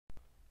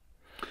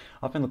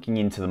I've been looking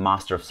into the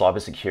Master of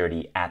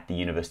Cybersecurity at the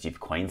University of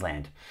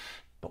Queensland.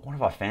 But what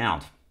have I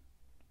found?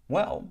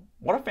 Well,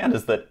 what I found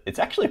is that it's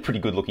actually a pretty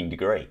good looking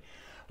degree.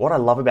 What I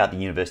love about the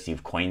University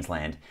of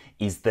Queensland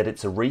is that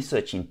it's a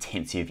research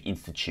intensive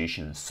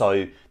institution.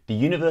 So the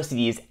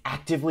university is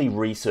actively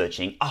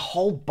researching a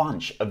whole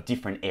bunch of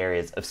different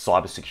areas of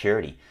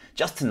cybersecurity.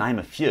 Just to name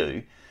a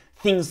few,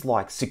 things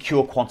like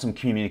secure quantum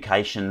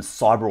communications,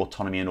 cyber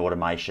autonomy and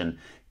automation,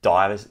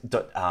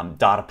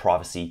 data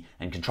privacy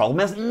and control, and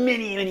there's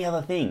many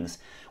other things,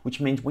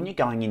 which means when you're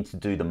going in to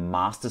do the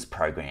master's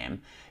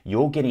program,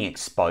 you're getting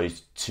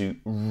exposed to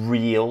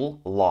real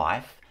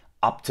life,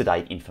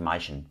 up-to-date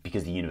information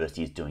because the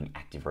university is doing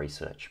active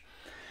research.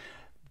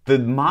 The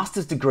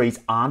master's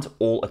degrees aren't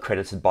all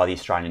accredited by the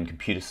Australian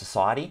Computer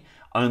Society.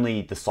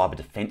 Only the Cyber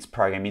Defence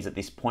program is at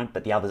this point,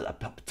 but the others are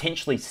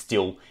potentially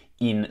still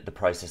in the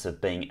process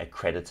of being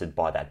accredited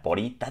by that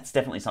body. That's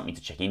definitely something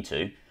to check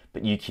into,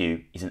 but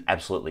UQ is an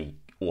absolutely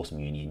awesome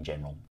uni in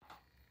general.